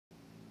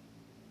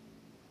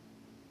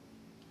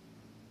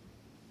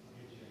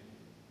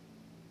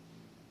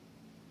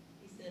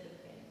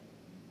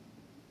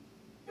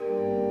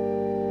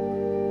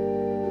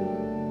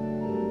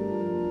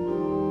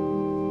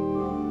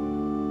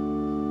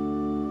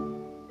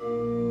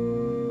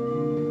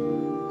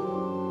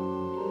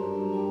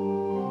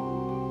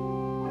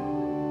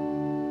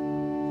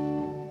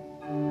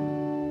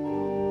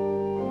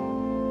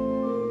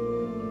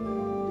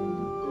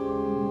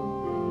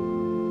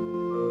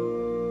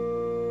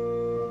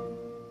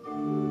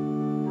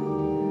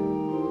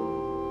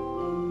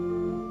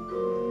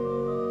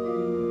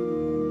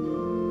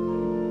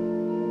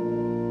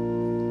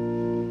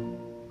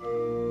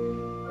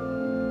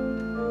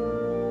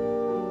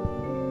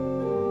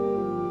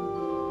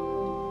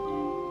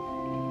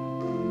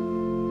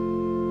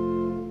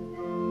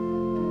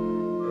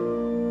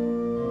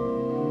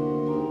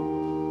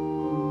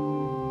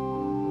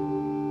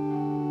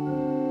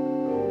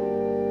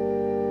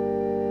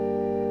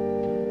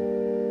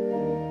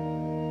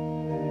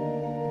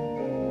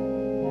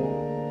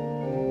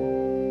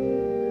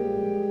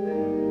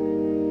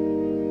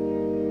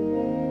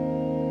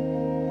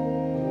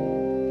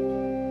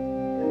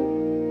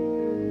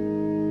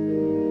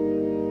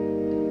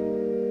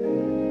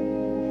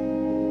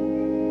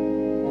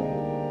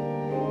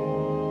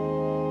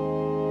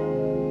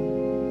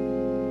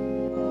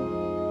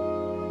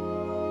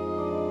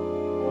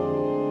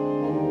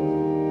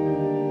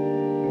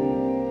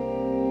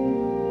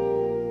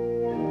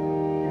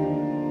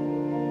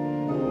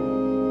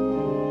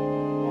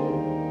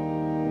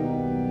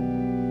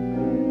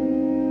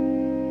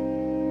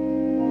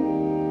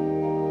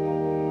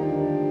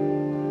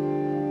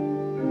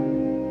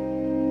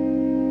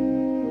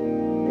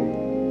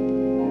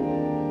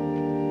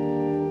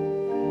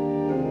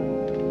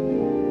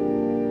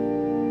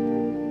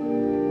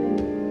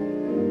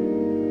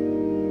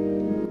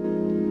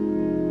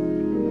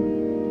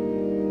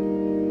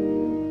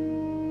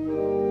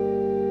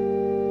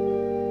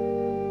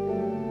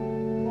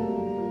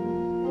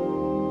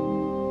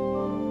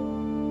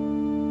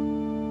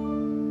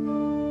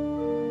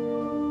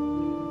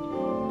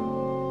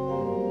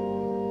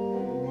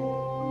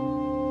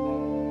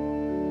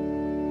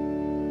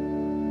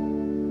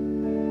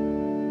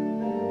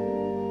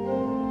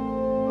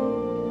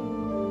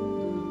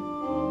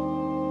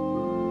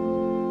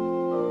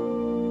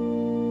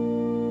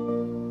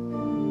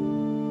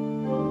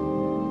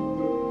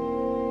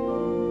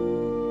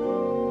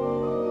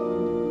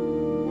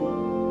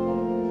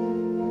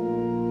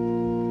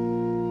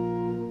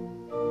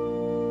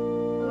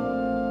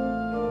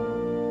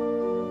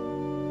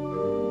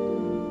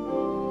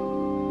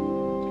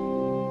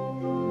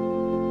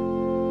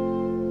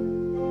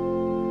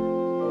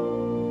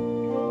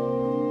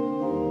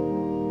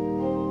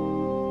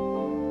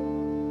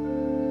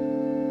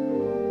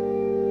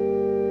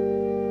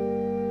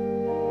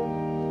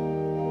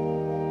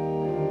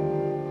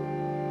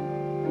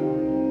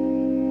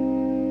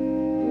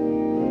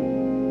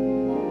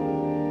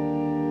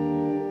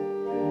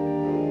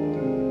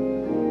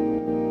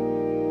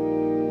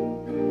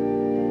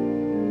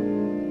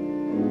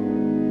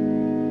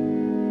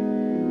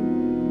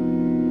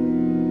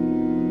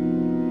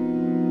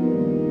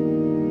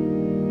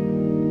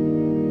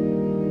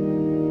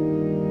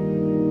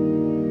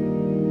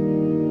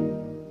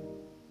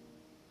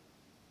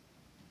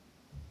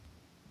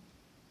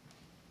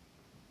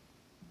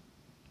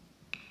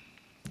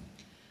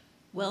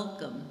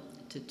Welcome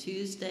to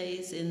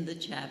Tuesdays in the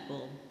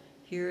Chapel,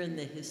 here in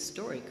the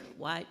historic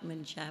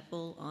Wightman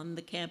Chapel on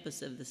the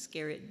campus of the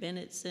Scarritt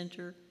Bennett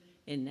Center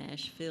in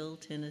Nashville,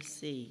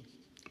 Tennessee.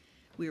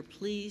 We are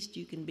pleased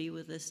you can be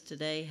with us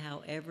today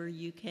however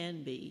you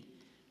can be,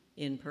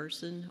 in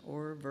person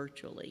or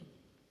virtually.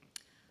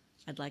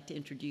 I'd like to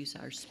introduce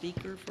our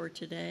speaker for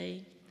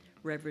today.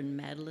 Reverend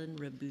Madeline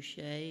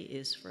Rebouché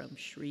is from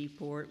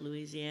Shreveport,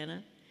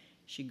 Louisiana.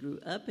 She grew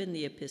up in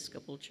the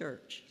Episcopal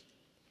Church.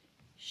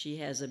 She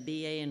has a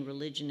BA in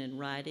Religion and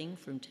Writing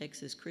from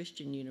Texas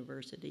Christian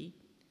University.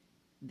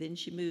 Then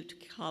she moved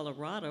to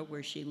Colorado,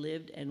 where she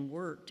lived and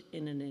worked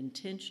in an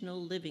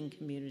intentional living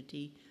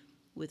community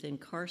with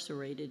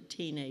incarcerated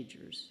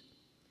teenagers.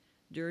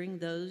 During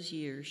those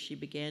years, she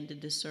began to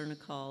discern a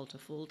call to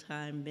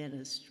full-time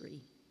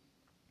ministry.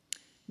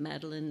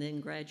 Madeline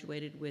then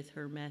graduated with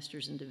her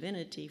Master's in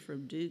Divinity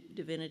from Duke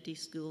Divinity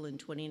School in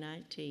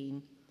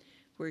 2019,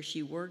 where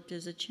she worked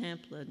as a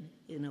chaplain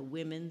in a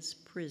women's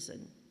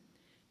prison,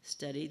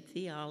 studied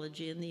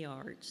theology and the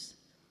arts,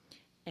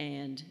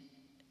 and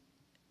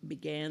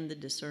began the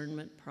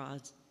discernment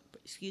process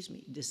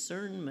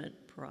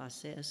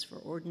for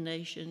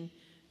ordination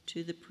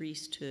to the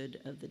priesthood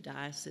of the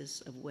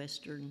Diocese of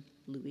Western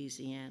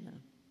Louisiana.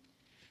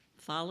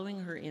 Following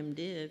her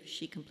MDiv,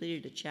 she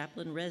completed a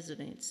chaplain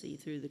residency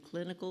through the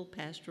Clinical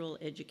Pastoral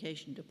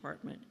Education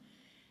Department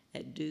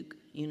at Duke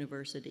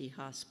University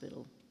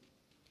Hospital.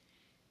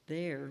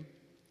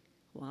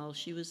 While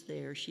she was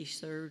there, she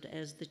served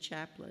as the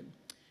chaplain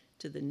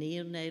to the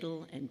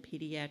neonatal and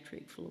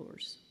pediatric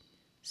floors,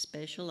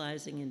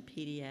 specializing in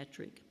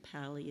pediatric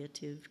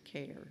palliative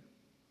care.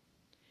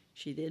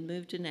 She then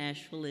moved to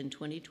Nashville in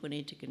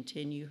 2020 to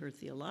continue her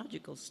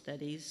theological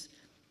studies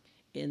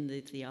in the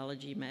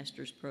Theology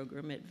Master's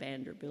Program at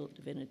Vanderbilt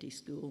Divinity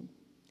School.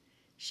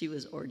 She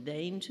was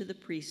ordained to the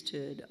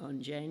priesthood on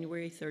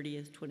January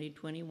 30th,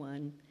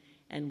 2021,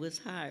 and was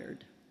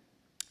hired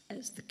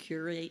as the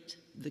curate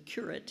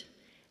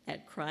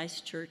at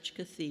Christ Church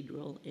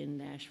Cathedral in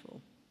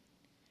Nashville.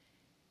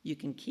 You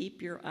can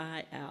keep your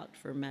eye out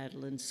for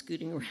Madeline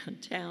scooting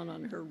around town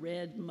on her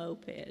red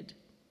moped.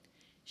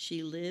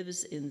 She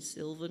lives in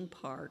Sylvan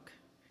Park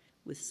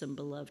with some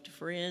beloved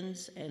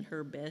friends and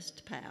her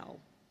best pal,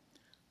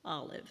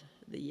 Olive,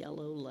 the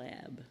yellow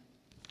lab.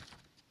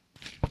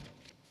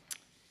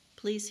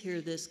 Please hear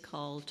this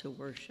call to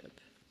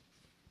worship.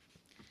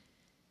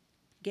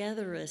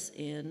 Gather us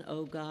in,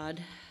 O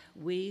God,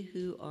 we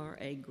who are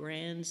a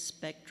grand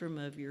spectrum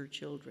of your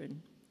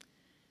children,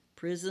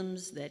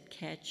 prisms that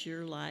catch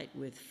your light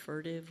with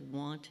furtive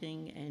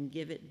wanting and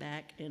give it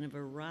back in a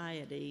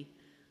variety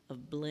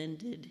of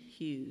blended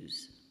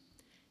hues.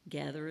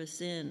 Gather us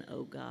in,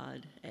 O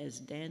God, as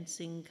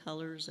dancing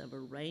colors of a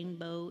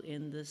rainbow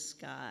in the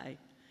sky,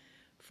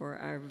 for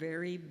our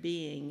very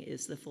being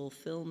is the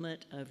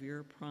fulfillment of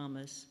your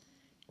promise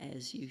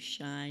as you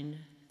shine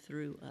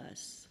through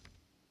us.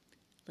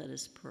 Let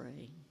us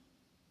pray.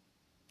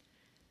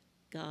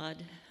 God,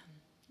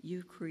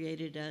 you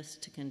created us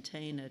to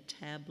contain a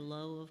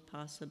tableau of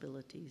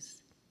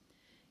possibilities,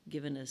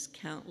 given us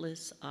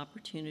countless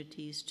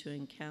opportunities to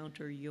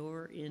encounter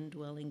your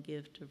indwelling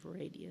gift of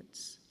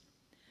radiance,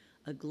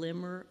 a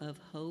glimmer of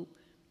hope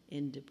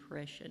in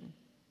depression,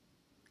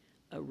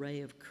 a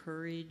ray of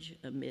courage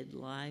amid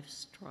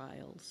life's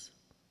trials,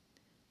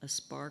 a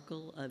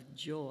sparkle of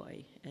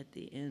joy at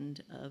the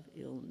end of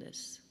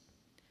illness,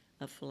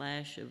 a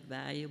flash of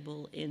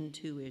valuable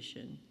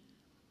intuition,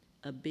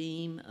 a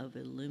beam of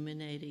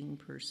illuminating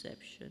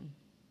perception,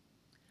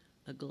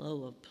 a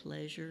glow of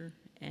pleasure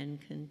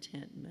and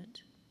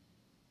contentment,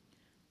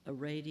 a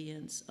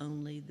radiance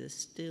only the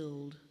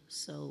stilled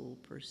soul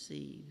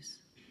perceives.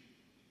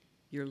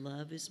 Your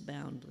love is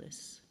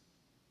boundless.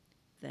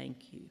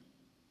 Thank you.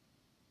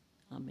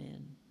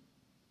 Amen.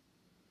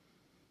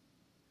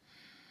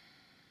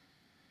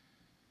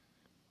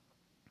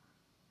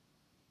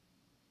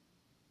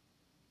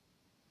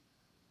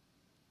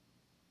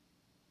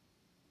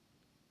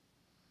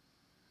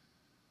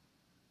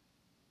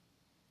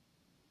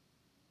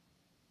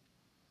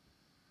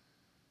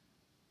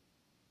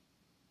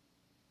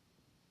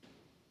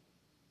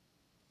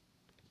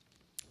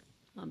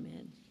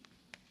 Amen.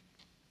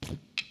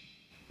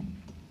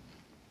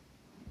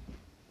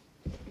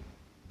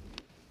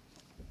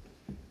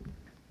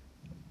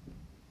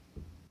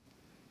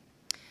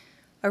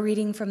 A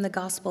reading from the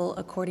Gospel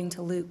according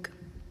to Luke,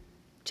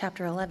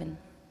 chapter 11.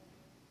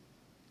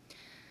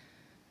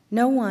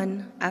 No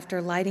one, after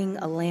lighting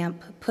a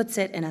lamp, puts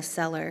it in a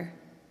cellar,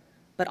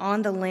 but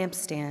on the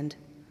lampstand,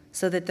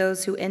 so that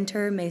those who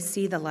enter may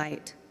see the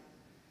light.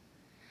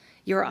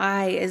 Your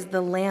eye is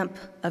the lamp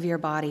of your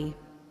body.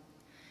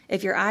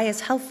 If your eye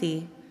is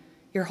healthy,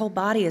 your whole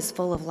body is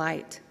full of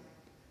light.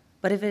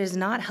 But if it is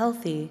not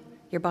healthy,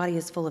 your body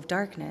is full of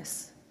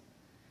darkness.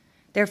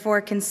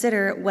 Therefore,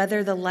 consider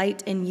whether the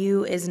light in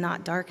you is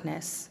not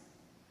darkness.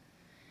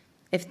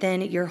 If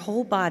then your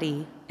whole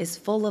body is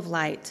full of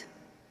light,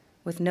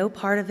 with no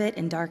part of it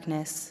in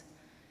darkness,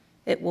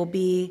 it will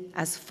be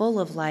as full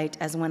of light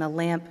as when a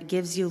lamp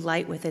gives you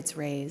light with its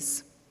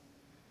rays.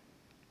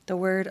 The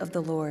word of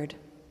the Lord.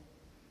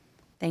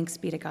 Thanks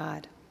be to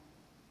God.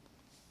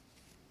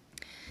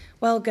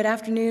 Well, good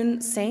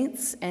afternoon,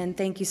 saints, and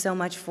thank you so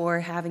much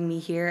for having me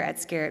here at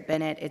Scarritt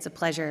Bennett. It's a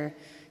pleasure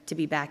to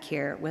be back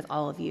here with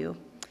all of you.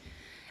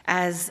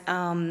 As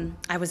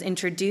I was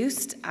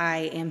introduced,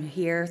 I am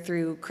here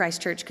through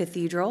Christ Church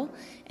Cathedral,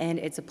 and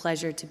it's a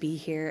pleasure to be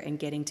here and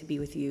getting to be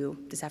with you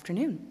this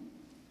afternoon.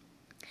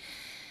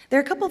 There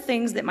are a couple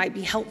things that might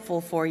be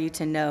helpful for you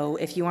to know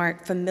if you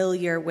aren't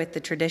familiar with the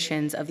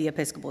traditions of the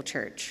Episcopal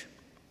Church.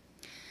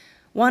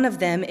 One of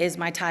them is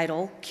my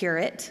title,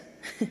 curate,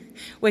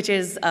 which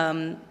is,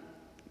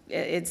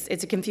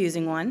 it's a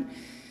confusing one.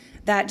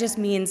 That just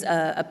means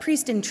a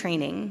priest in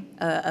training,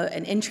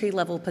 an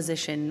entry-level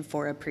position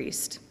for a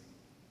priest.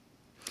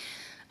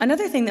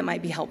 Another thing that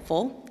might be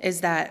helpful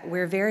is that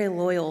we're very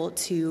loyal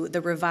to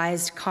the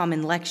Revised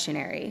Common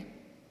Lectionary.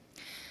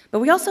 But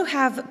we also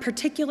have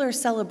particular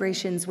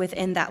celebrations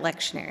within that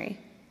lectionary.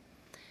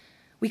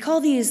 We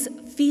call these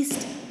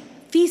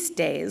feast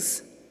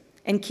days,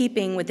 in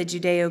keeping with the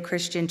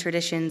Judeo-Christian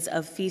traditions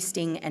of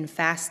feasting and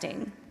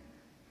fasting.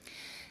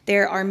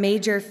 There are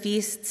major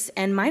feasts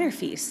and minor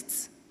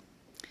feasts.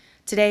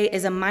 Today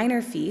is a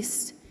minor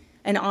feast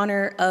in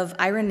honor of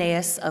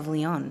Irenaeus of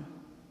Lyon.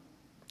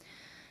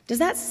 Does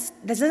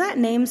that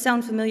name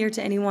sound familiar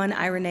to anyone,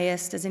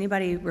 Irenaeus? Does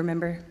anybody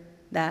remember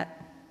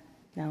that?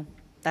 No?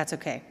 That's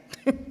okay.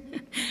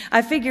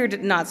 I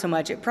figured not so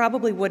much. It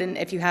probably wouldn't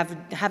if you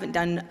haven't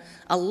done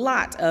a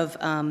lot of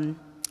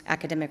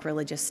academic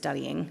religious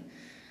studying.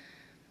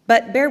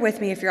 But bear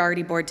with me if you're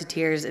already bored to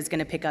tears. It's going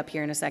to pick up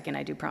here in a second,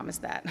 I do promise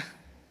that.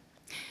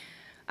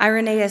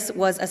 Irenaeus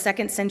was a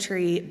 2nd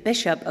century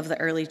bishop of the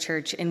early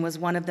church and was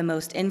one of the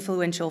most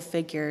influential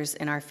figures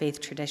in our faith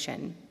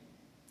tradition.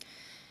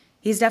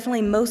 He's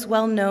definitely most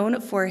well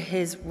known for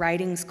his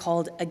writings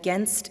called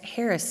Against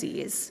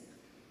Heresies,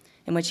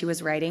 in which he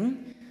was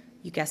writing,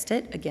 you guessed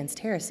it, against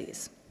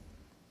heresies.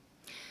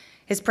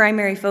 His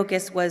primary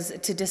focus was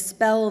to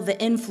dispel the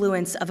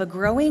influence of a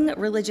growing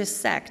religious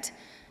sect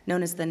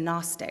known as the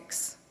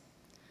Gnostics.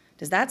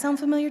 Does that sound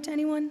familiar to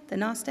anyone, the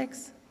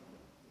Gnostics?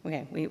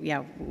 Okay,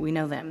 we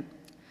know them.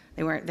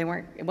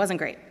 It wasn't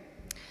great.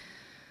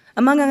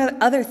 Among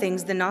other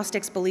things, the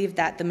Gnostics believed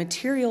that the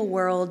material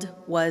world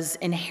was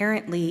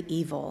inherently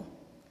evil,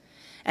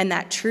 and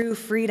that true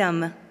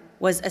freedom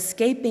was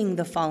escaping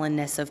the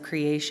fallenness of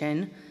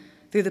creation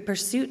through the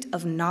pursuit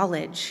of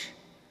knowledge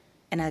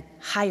and a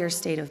higher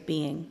state of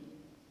being.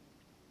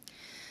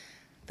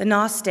 The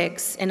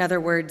Gnostics, in other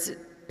words,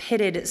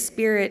 pitted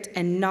spirit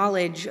and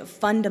knowledge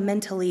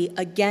fundamentally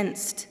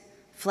against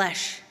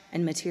flesh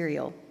and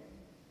material.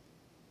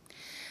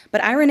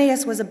 But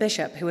Irenaeus was a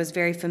bishop who was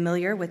very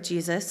familiar with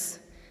Jesus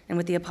and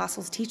with the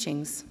apostles'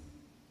 teachings.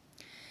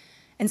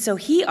 And so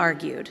he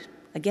argued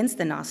against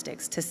the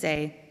Gnostics to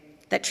say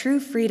that true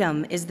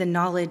freedom is the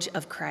knowledge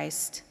of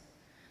Christ,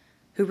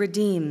 who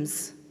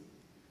redeems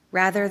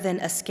rather than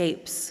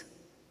escapes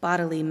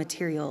bodily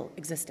material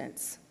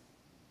existence.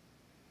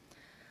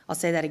 I'll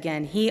say that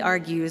again. He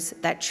argues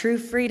that true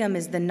freedom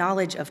is the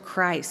knowledge of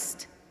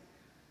Christ,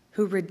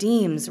 who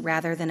redeems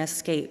rather than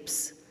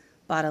escapes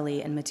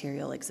bodily and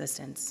material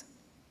existence.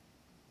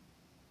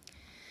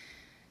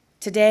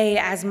 Today,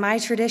 as my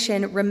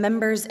tradition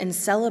remembers and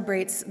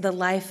celebrates the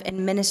life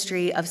and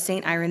ministry of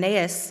St.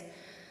 Irenaeus,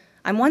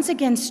 I'm once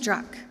again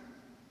struck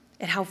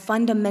at how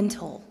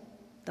fundamental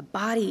the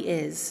body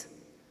is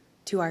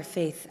to our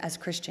faith as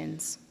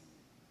Christians.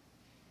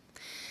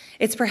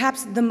 It's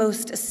perhaps the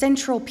most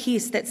central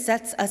piece that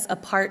sets us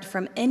apart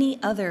from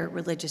any other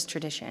religious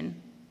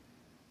tradition.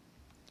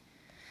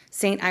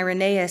 St.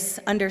 Irenaeus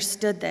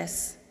understood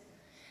this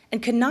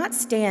and could not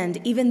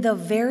stand even the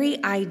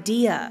very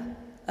idea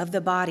of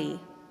the body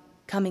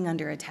coming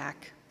under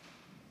attack.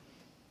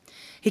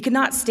 He could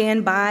not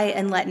stand by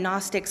and let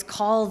Gnostics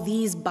call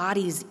these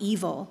bodies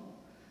evil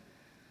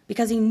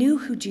because he knew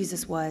who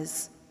Jesus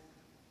was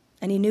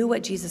and he knew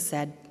what Jesus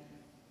said.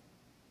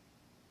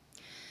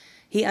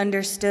 He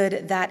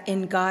understood that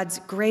in God's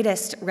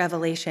greatest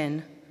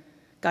revelation,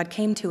 God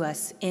came to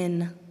us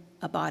in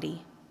a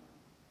body.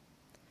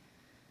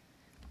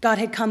 God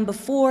had come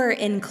before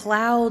in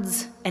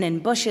clouds and in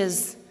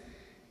bushes.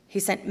 He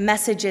sent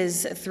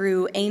messages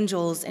through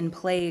angels and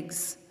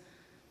plagues.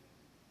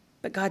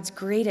 But God's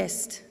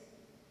greatest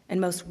and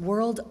most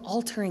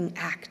world-altering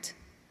act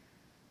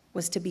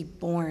was to be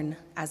born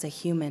as a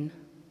human.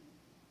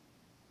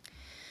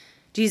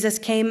 Jesus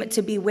came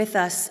to be with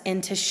us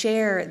and to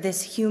share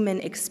this human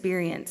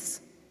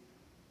experience.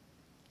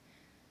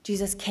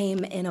 Jesus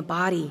came in a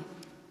body.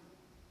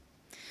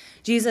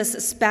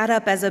 Jesus spat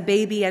up as a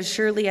baby as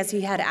surely as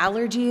he had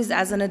allergies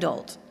as an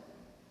adult.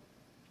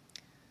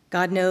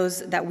 God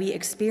knows that we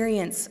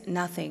experience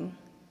nothing,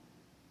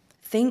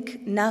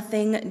 think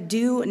nothing,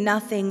 do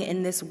nothing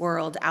in this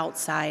world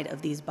outside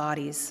of these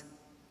bodies.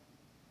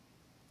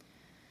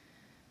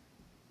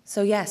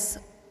 So yes,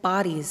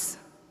 bodies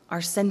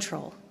are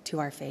central to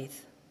our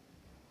faith.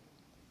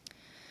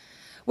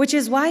 Which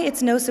is why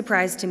it's no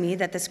surprise to me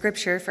that the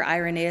scripture for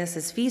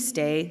Irenaeus' feast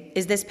day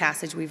is this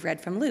passage we've read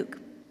from Luke.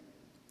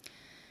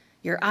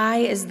 Your eye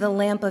is the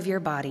lamp of your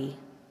body.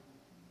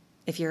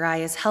 If your eye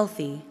is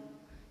healthy,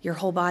 your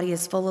whole body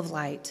is full of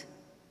light.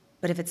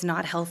 But if it's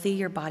not healthy,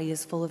 your body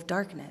is full of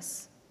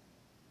darkness.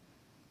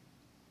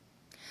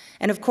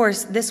 And of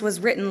course, this was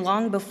written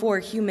long before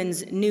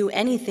humans knew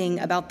anything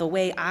about the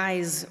way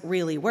eyes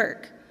really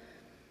work.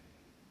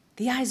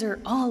 The eyes are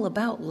all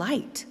about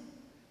light.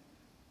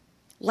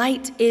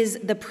 Light is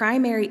the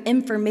primary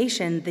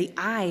information the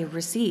eye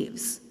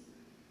receives.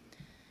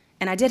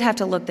 And I did have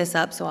to look this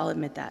up, so I'll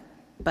admit that,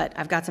 but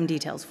I've got some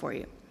details for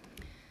you.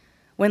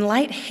 When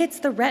light hits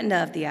the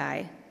retina of the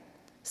eye,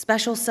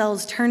 special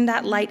cells turn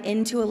that light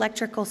into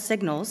electrical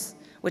signals,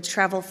 which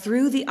travel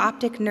through the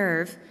optic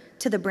nerve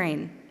to the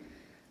brain,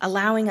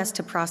 allowing us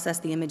to process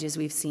the images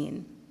we've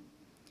seen.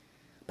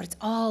 But it's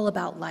all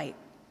about light.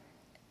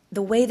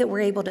 The way that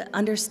we're able to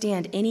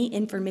understand any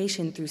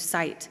information through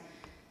sight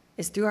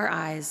is through our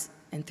eyes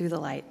and through the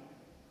light.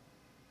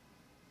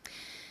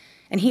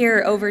 And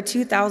here, over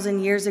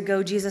 2,000 years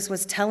ago, Jesus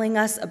was telling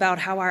us about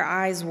how our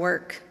eyes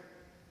work.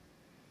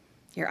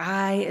 Your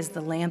eye is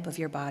the lamp of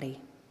your body.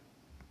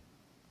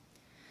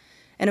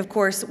 And of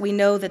course, we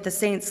know that the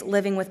saints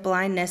living with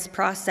blindness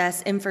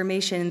process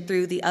information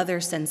through the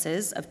other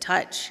senses of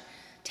touch,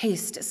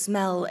 taste,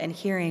 smell, and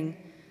hearing,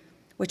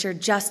 which are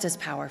just as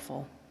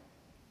powerful.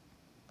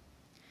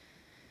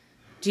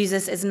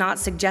 Jesus is not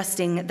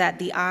suggesting that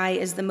the eye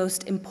is the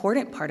most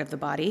important part of the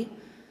body,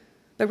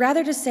 but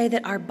rather to say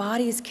that our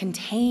bodies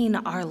contain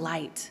our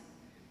light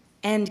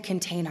and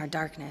contain our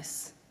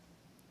darkness.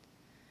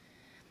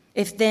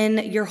 If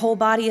then your whole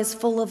body is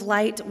full of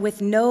light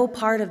with no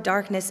part of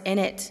darkness in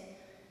it,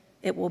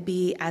 it will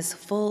be as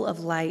full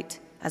of light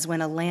as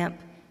when a lamp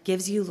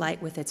gives you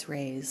light with its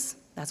rays.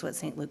 That's what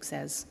St. Luke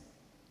says.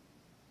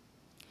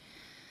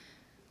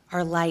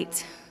 Our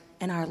light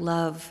and our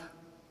love,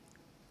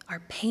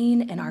 our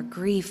pain and our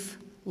grief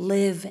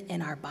live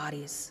in our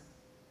bodies.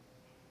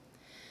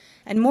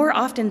 And more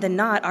often than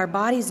not, our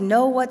bodies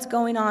know what's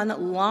going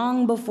on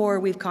long before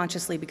we've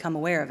consciously become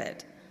aware of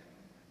it.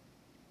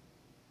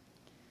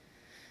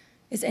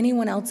 Is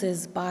anyone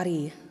else's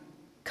body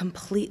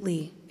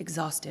completely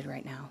exhausted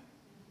right now?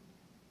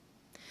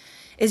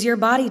 Is your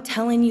body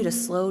telling you to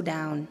slow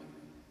down?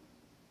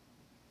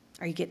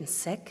 Are you getting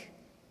sick?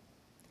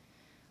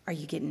 Are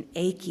you getting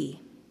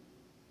achy?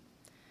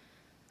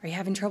 Are you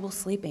having trouble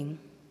sleeping?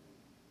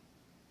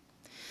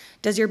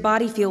 Does your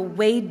body feel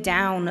weighed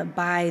down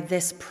by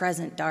this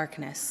present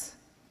darkness?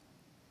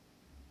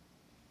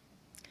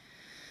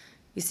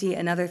 You see,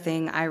 another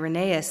thing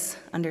Irenaeus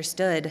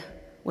understood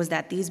was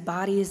that these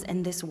bodies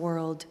and this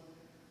world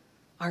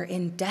are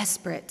in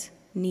desperate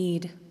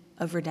need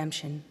of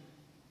redemption.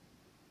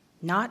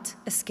 Not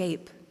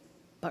escape,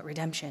 but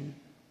redemption.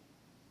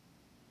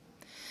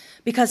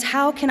 Because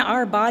how can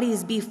our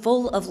bodies be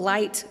full of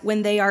light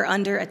when they are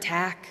under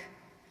attack?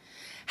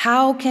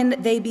 How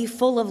can they be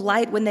full of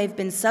light when they've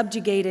been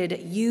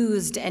subjugated,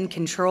 used, and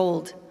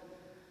controlled?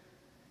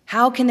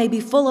 How can they be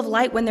full of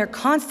light when they're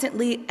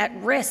constantly at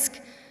risk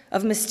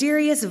of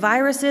mysterious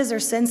viruses or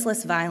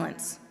senseless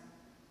violence?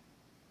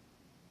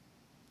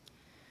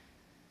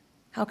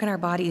 How can our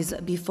bodies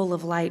be full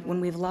of light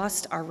when we've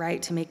lost our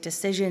right to make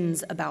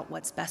decisions about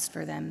what's best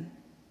for them?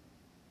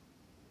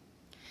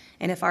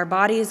 And if our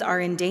bodies are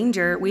in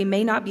danger, we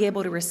may not be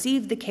able to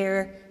receive the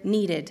care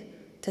needed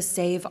to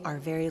save our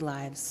very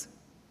lives.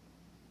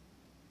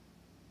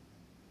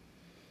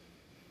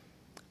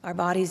 Our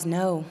bodies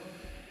know,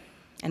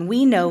 and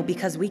we know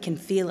because we can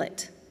feel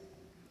it.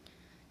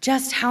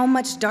 Just how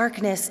much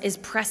darkness is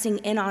pressing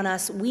in on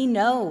us, we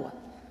know.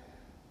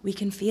 We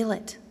can feel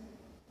it.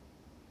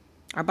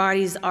 Our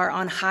bodies are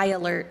on high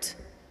alert.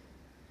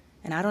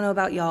 And I don't know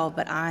about y'all,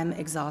 but I'm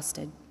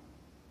exhausted.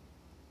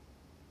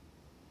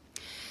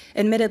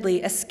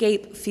 Admittedly,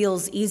 escape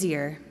feels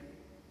easier.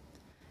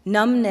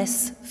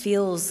 Numbness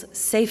feels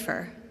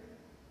safer.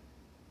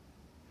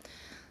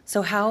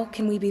 So how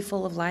can we be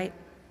full of light?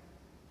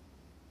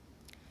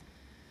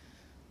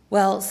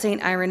 Well,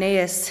 St.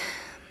 Irenaeus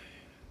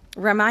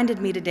reminded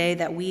me today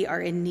that we are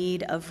in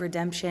need of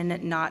redemption,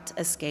 not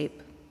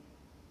escape.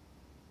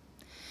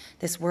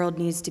 This world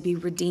needs to be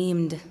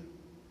redeemed,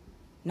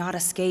 not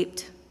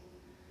escaped.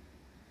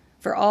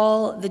 For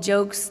all the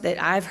jokes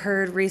that I've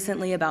heard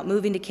recently about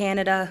moving to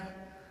Canada,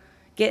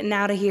 getting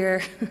out of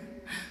here,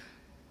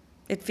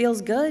 it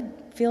feels good,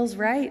 feels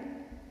right.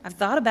 I've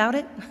thought about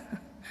it.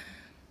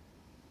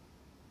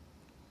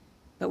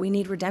 But we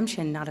need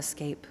redemption, not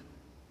escape.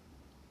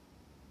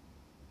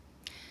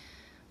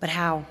 But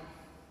how?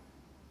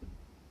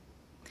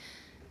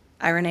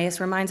 Irenaeus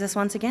reminds us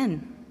once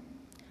again,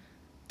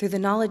 through the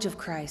knowledge of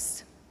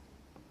Christ.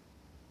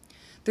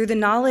 Through the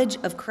knowledge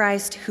of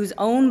Christ, whose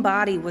own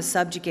body was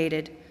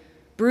subjugated,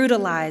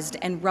 brutalized,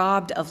 and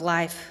robbed of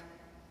life,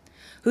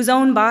 whose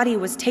own body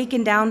was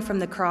taken down from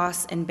the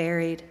cross and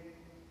buried,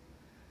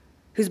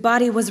 whose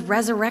body was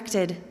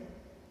resurrected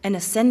and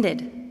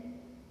ascended,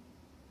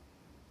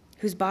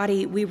 whose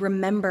body we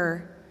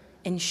remember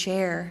and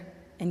share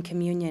in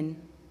communion,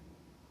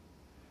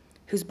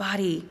 whose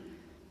body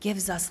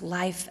gives us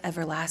life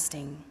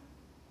everlasting.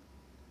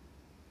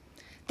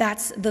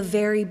 That's the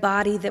very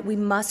body that we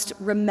must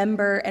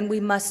remember and we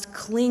must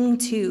cling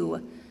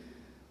to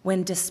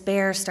when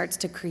despair starts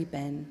to creep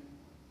in,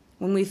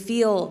 when we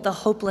feel the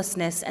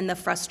hopelessness and the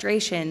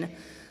frustration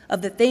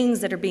of the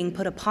things that are being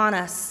put upon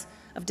us,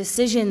 of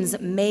decisions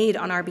made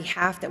on our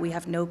behalf that we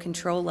have no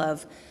control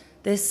of.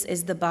 This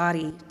is the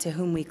body to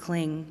whom we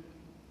cling.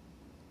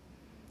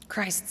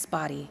 Christ's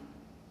body.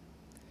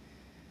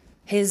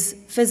 His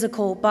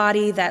physical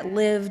body that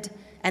lived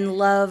and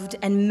loved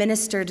and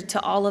ministered to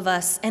all of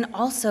us, and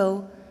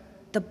also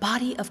the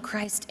body of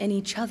Christ in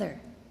each other.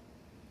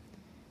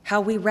 How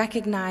we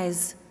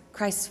recognize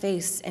Christ's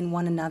face in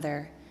one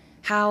another,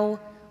 how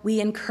we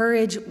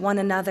encourage one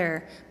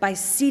another by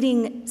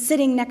sitting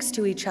next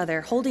to each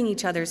other, holding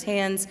each other's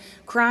hands,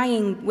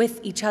 crying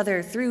with each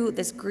other through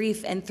this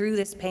grief and through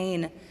this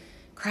pain.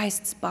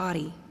 Christ's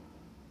body.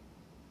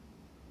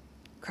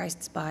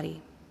 Christ's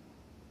body.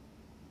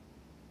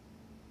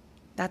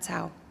 That's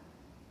how.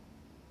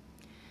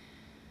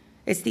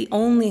 It's the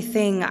only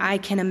thing I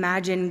can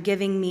imagine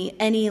giving me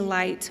any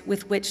light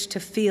with which to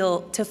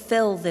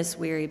fill this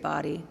weary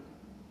body.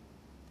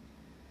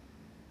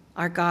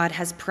 Our God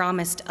has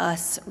promised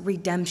us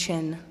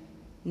redemption,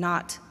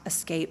 not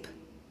escape.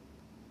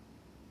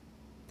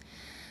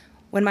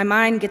 When my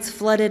mind gets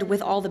flooded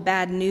with all the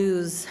bad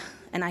news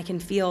and I can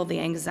feel the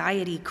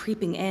anxiety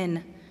creeping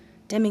in,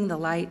 dimming the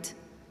light,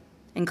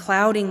 and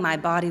clouding my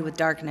body with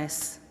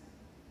darkness,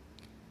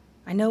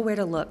 I know where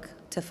to look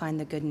to find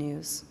the good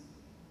news.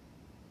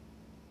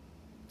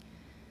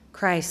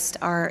 Christ,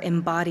 our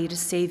embodied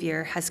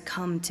Savior, has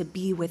come to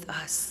be with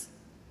us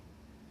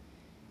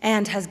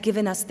and has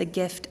given us the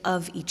gift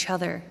of each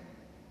other.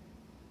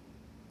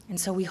 And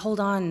so we hold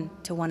on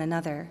to one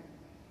another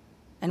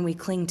and we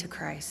cling to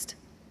Christ.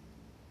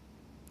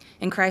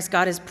 In Christ,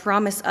 God has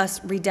promised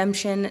us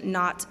redemption,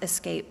 not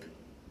escape.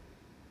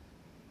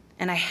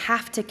 And I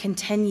have to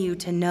continue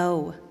to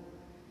know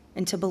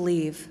and to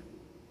believe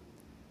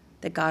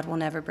that God will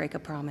never break a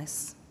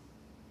promise.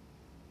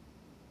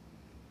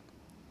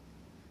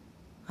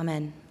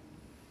 Amen.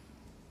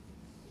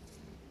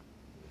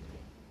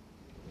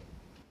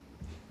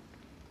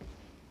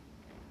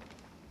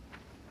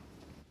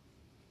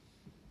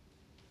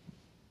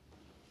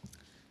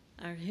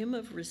 Our hymn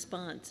of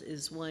response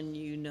is one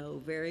you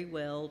know very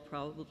well,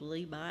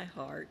 probably by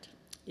heart.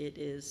 It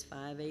is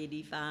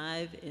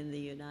 585 in the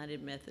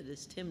United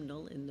Methodist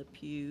Hymnal in the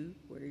pew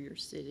where you're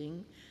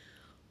sitting,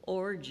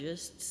 or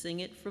just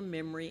sing it from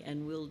memory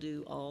and we'll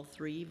do all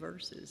 3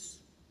 verses.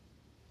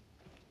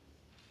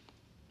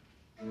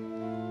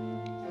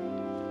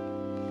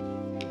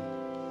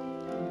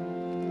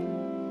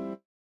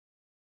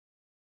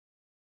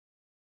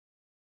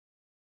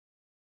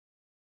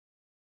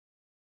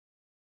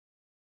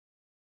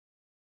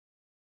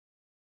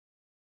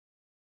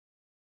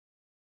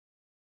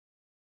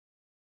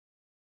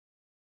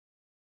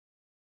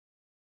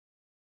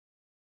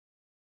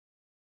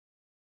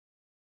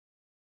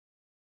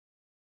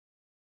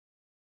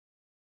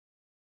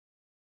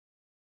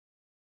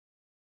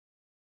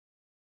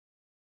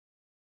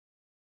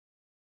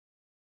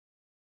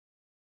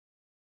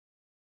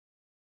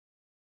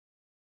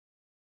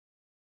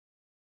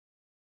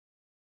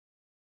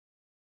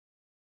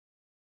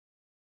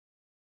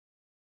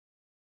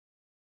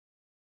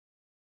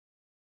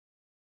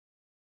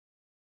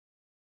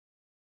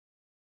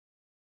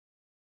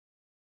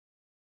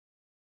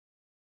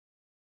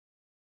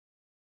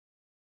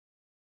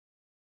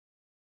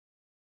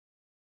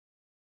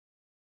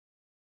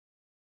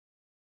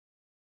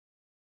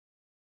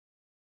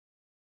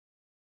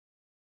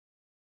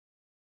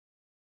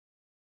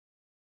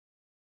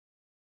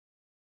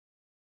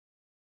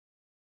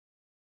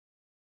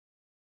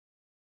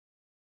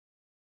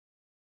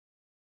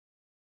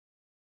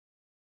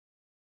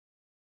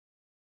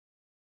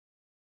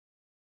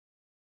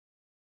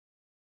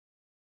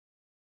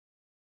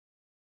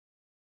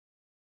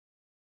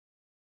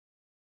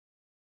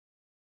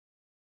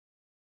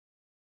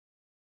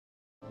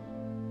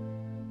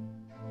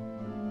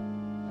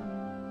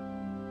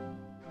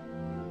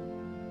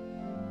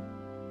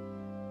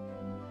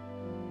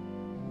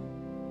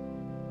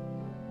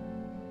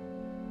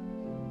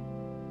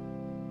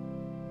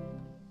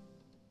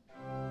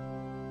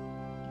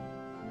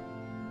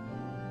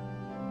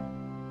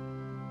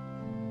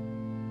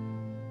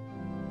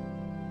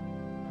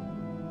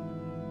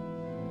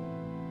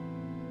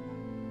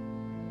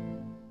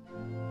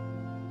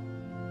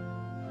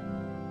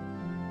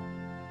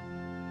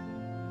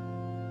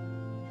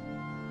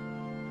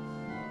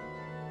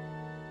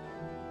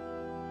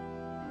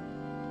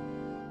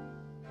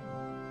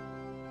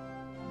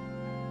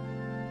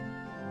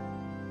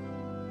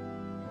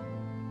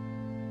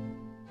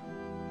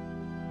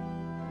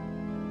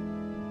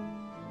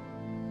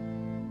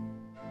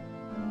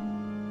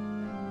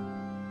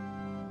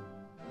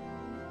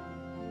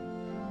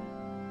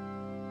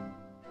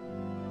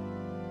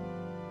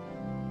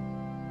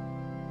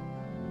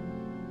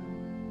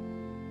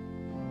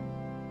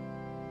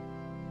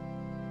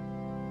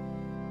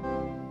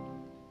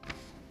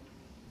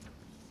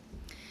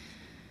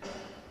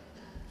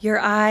 Your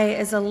eye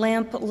is a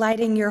lamp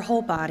lighting your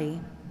whole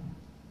body.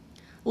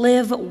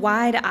 Live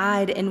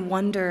wide-eyed in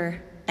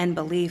wonder and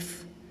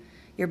belief.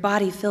 Your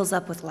body fills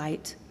up with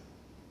light.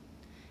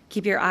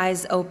 Keep your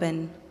eyes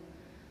open,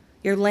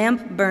 your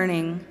lamp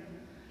burning,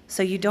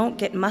 so you don't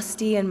get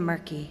musty and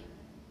murky.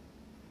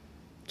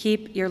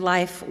 Keep your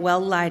life well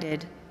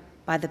lighted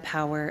by the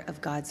power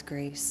of God's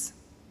grace.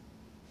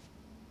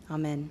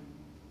 Amen.